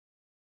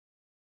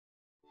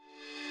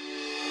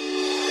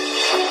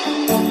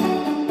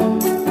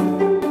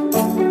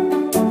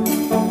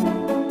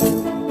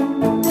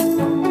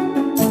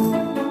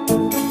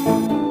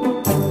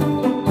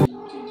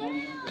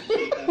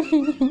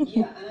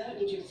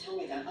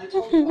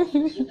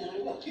He's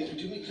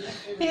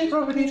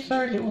probably his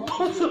very little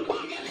puzzle.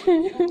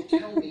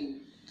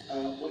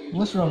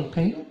 What's wrong,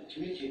 Pete?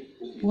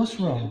 What's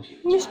wrong?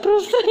 Miss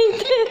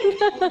frustrated.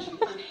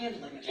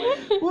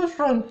 What's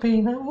wrong,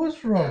 Peanut?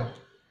 What's wrong?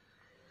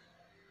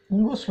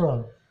 What's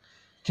wrong?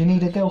 Do you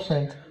need a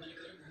girlfriend?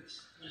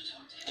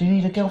 Do you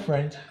need a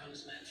girlfriend?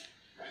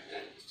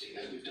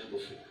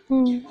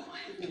 Hmm.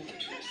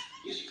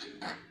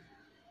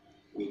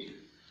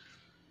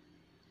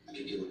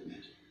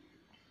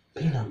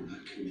 Peanut.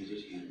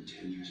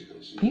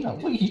 Peanut,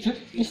 what are you doing?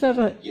 It's not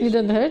a, you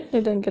don't hurt?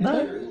 You don't get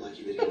hurt?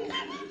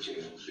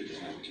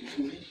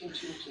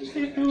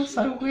 It feels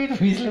so weird with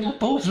his little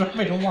balls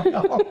rubbing on my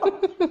arm.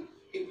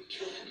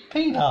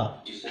 Peanut.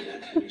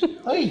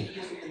 Hey,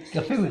 I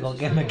think we've got to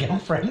get him a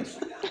girlfriend.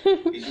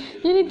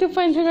 You need to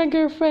find her a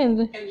girlfriend.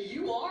 And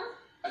you are?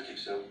 I think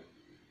so.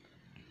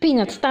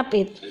 Peanut, stop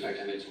it.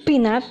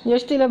 Peanut, you're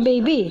still a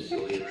baby.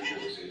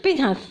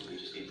 Peanut.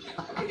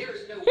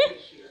 There's no way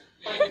here.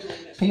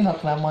 Peanut,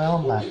 climb my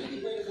arm back.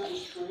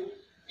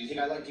 You think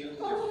I like dealing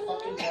with your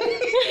fucking dad?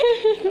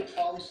 I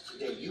promised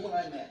today, you and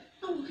I met.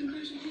 Oh, well,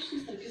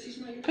 congratulations then, because he's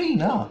not your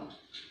Peanut.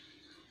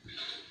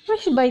 Why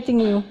is she biting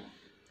you?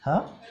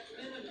 Huh?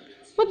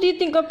 What do you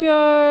think of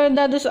your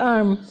dad's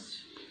arm?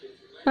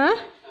 Huh?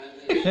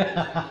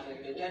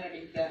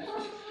 identity theft.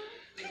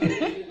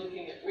 You're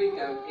looking at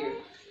Rico here.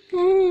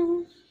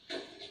 Hmm.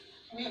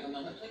 Can we have a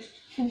moment, please?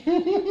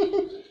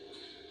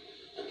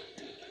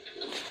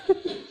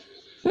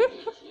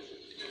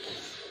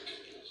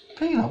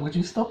 Peanut, would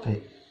you stop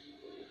it?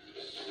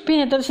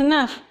 Peanut, that's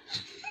enough.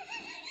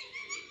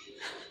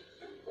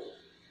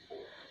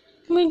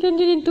 Oh my god,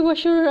 you need to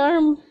wash your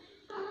arm.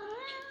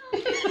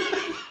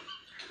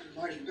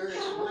 Marty Bird is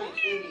right.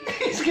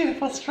 He's getting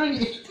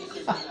frustrated.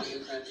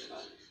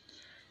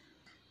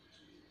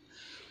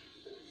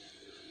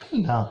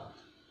 Peanut.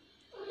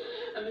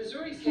 A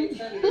Missouri state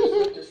senator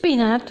served as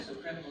Peanut. some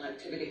criminal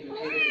activity in the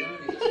payday loan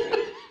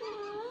industry.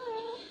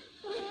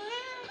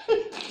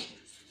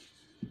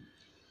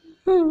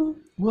 Hmm.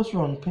 What's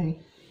wrong, P? Do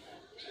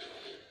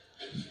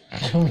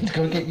you want me to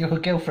go get your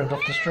girlfriend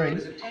off the street?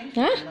 Was obtained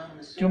Huh? from an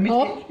anonymous Do you want me to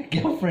Oh. get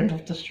your girlfriend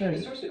off the The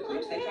street? source who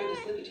claims they tried to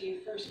slip it to you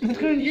first. Let's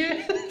go,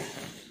 yeah.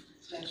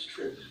 That's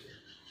true.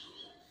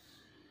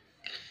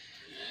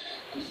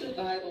 This is a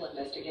viable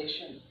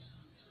investigation.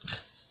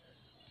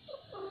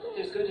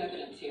 There's good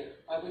evidence here.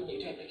 Why wouldn't you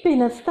take the case?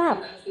 Peanut, stop.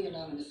 Because the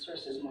anonymous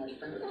source is Marty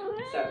Bird.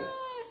 So,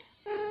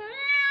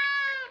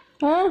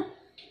 Huh?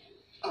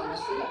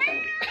 honestly, I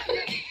think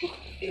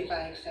if I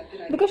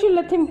accepted, I'd Because you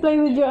let him play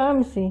with your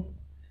arm, see?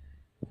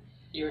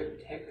 your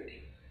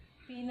integrity.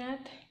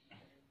 Peanut,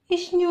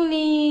 his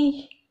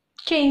newly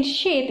changed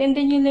sheet and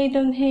then you lay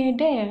down here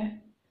there.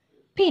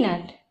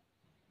 Peanut,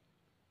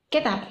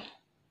 get up.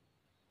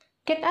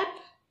 Get up.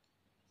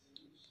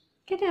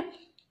 Get up.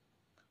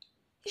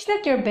 It's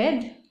not your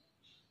bed.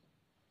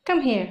 Come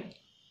here.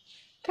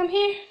 Come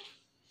here.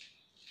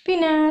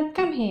 Peanut,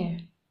 come here.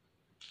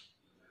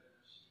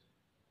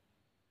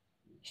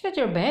 It's not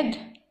your bed.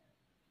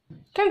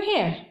 Come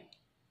here.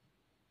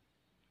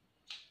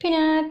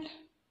 Peanut.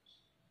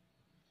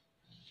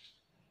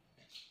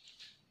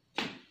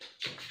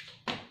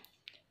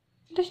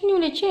 That's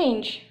newly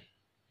changed.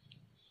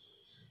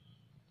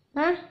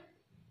 Huh?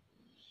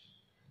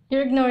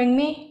 You're ignoring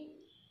me?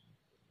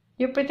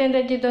 You pretend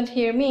that you don't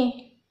hear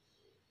me?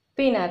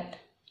 Peanut.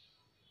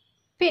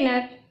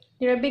 Peanut,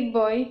 you're a big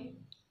boy.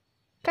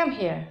 Come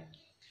here.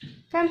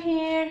 Come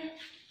here.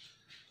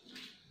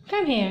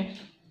 Come here.